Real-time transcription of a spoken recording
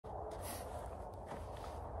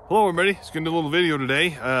Hello everybody, it's going to do a little video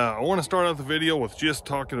today. I want to start out the video with just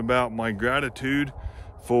talking about my gratitude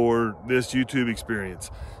for this YouTube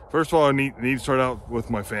experience. First of all, I need to start out with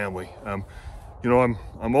my family. You know,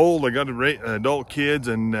 I'm old, I got adult kids,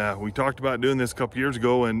 and we talked about doing this a couple years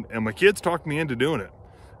ago, and my kids talked me into doing it.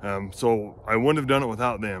 So I wouldn't have done it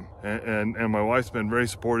without them, and my wife's been very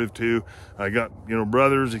supportive too. I got, you know,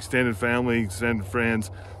 brothers, extended family, extended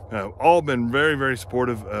friends, all been very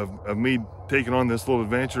supportive of me taking on this little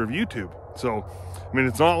adventure of YouTube. So I mean,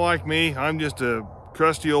 it's not like me, I'm just a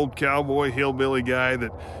crusty old cowboy hillbilly guy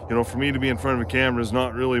that, you know, for me to be in front of a camera is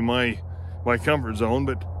not really my comfort zone,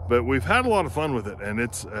 but we've had a lot of fun with it, and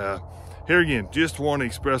it's here again, just want to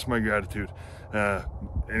express my gratitude.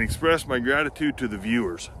 And express my gratitude to the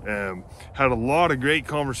viewers. Had a lot of great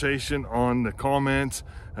conversation on the comments,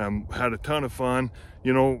 had a ton of fun.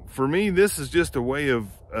 You know, for me, this is just a way of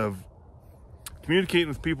communicating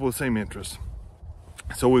with people with the same interests.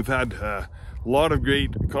 So we've had a lot of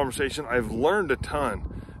great conversation. I've learned a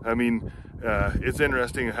ton. I mean, it's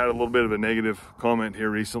interesting. I had a little bit of a negative comment here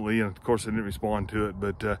recently, and of course I didn't respond to it,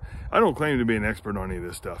 but I don't claim to be an expert on any of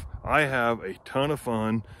this stuff. I have a ton of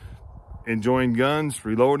fun enjoying guns,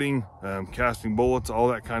 reloading, casting bullets, all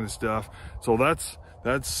that kind of stuff. So that's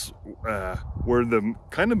where the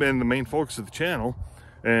kind of been the main focus of the channel,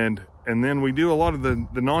 and then we do a lot of the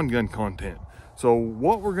non-gun content. So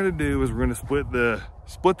what we're going to do is we're going to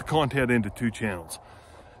split the content into two channels.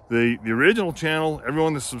 The original channel,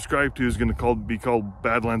 everyone that's subscribed to, is going to be called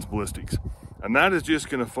Badlands Ballistics, and that is just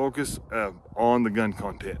going to focus on the gun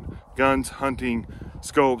content, guns, hunting,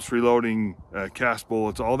 scopes, reloading, cast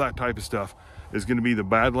bullets, all that type of stuff is going to be the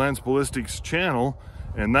Badlands Ballistics channel,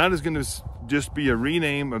 and that is going to just be a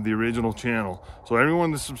rename of the original channel. So everyone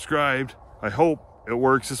that's subscribed, I hope it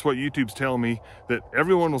works. This is what YouTube's telling me, that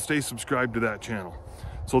everyone will stay subscribed to that channel.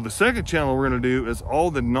 So the second channel we're going to do is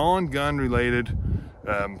all the non-gun related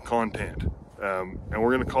content, and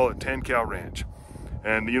we're going to call it 10 Cal Ranch.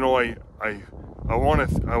 And you know, I want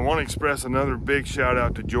to express another big shout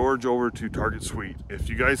out to George over to Target Sweet. If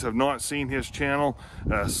you guys have not seen his channel,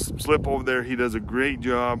 slip over there. He does a great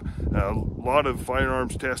job. A lot of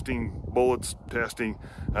firearms testing, bullets testing.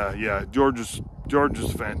 Yeah, George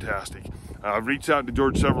is fantastic. I've reached out to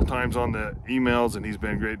George several times on the emails, and he's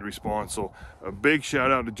been great to respond. So a big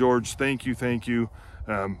shout out to George. Thank you.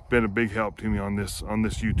 Been a big help to me on this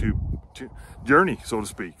YouTube journey, so to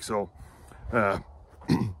speak. So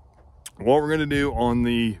what we're going to do on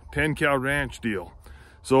the 10 Cal Ranch deal.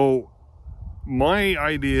 So my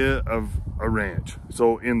idea of a ranch,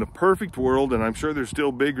 so in the perfect world, and I'm sure there's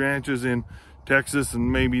still big ranches in Texas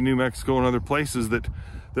and maybe New Mexico and other places that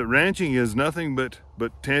ranching is nothing but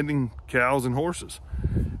tending cows and horses.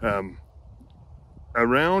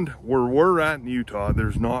 Around where we're at in Utah,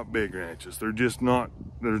 there's not big ranches. They're just not,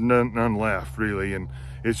 there's none left really, and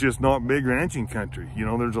it's just not big ranching country. You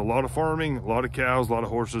know, there's a lot of farming, a lot of cows, a lot of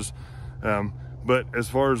horses, but as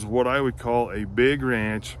far as what I would call a big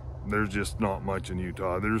ranch, there's just not much in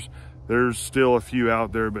Utah. There's still a few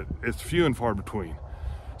out there, but it's few and far between.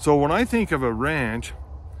 So when I think of a ranch,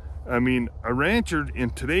 I mean, a rancher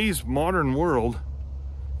in today's modern world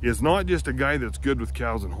is not just a guy that's good with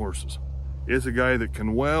cows and horses. It's a guy that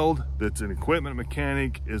can weld, that's an equipment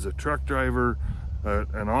mechanic, is a truck driver,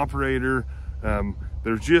 an operator.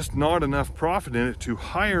 There's just not enough profit in it to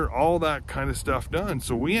hire all that kind of stuff done.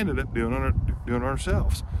 So we ended up doing it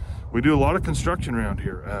ourselves. We do a lot of construction around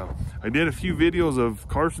here. I did a few videos of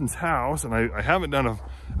Carson's house, and I haven't done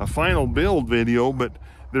a final build video, but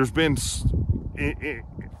there's been,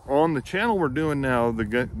 on the channel we're doing now,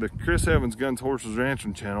 the Chris Evans Guns, Horses,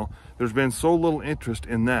 Ranching channel, there's been so little interest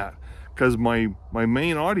in that, because my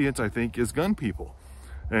main audience, I think, is gun people,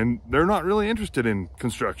 and they're not really interested in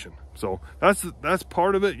construction. So that's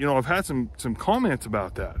part of it. You know, I've had some comments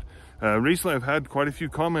about that. Recently I've had quite a few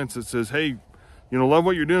comments that says, hey, you know, love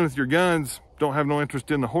what you're doing with your guns, don't have no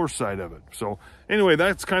interest in the horse side of it. So anyway,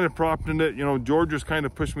 that's kind of prompted it. You know, George just kind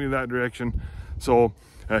of pushed me that direction. So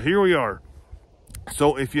here we are.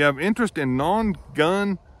 So if you have interest in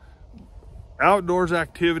non-gun outdoors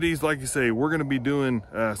activities, like you say, we're going to be doing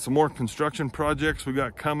some more construction projects we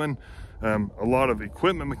got coming. A lot of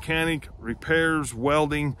equipment mechanic, repairs,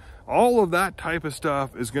 welding, all of that type of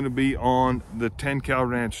stuff is going to be on the 10 Cal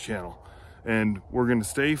Ranch channel. And we're going to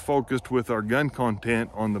stay focused with our gun content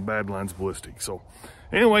on the Badlands Ballistics. So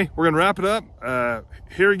anyway, we're going to wrap it up.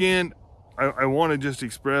 Here again, I want to just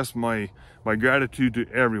express my gratitude to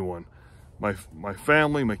everyone. My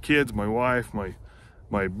family, my kids, my wife,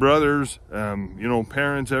 my brothers, you know,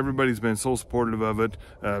 parents, everybody's been so supportive of it.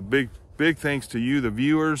 Big big thanks to you, the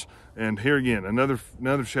viewers. And here again,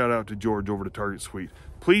 another shout out to George over to Target Sweet.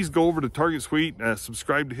 Please go over to Target Sweet,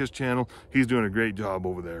 subscribe to his channel. He's doing a great job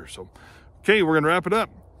over there. So, okay, we're gonna wrap it up.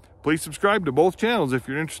 Please subscribe to both channels if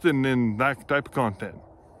you're interested in that type of content.